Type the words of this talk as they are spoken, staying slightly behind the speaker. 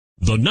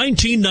the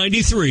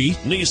 1993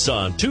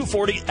 Nissan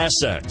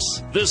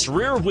 240SX. This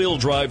rear-wheel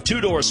drive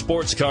two-door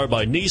sports car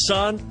by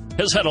Nissan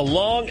has had a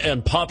long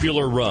and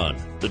popular run.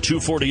 The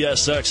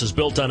 240SX is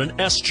built on an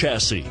S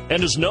chassis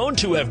and is known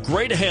to have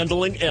great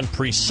handling and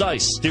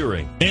precise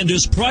steering. and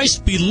is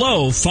priced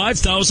below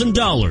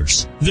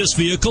 $5,000. This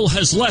vehicle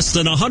has less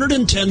than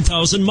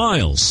 110,000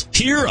 miles.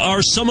 Here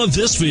are some of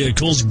this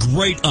vehicle's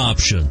great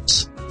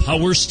options: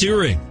 power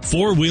steering,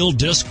 four-wheel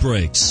disc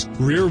brakes,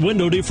 rear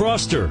window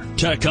defroster,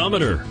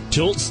 tachometer,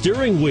 tilt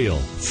steering wheel,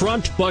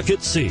 front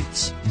bucket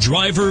seats,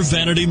 driver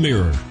vanity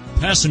mirror,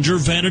 passenger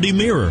vanity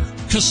mirror,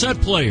 cassette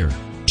player.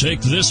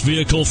 Take this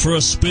vehicle for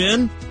a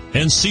spin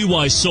and see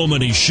why so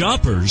many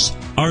shoppers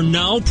are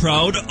now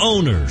proud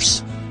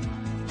owners.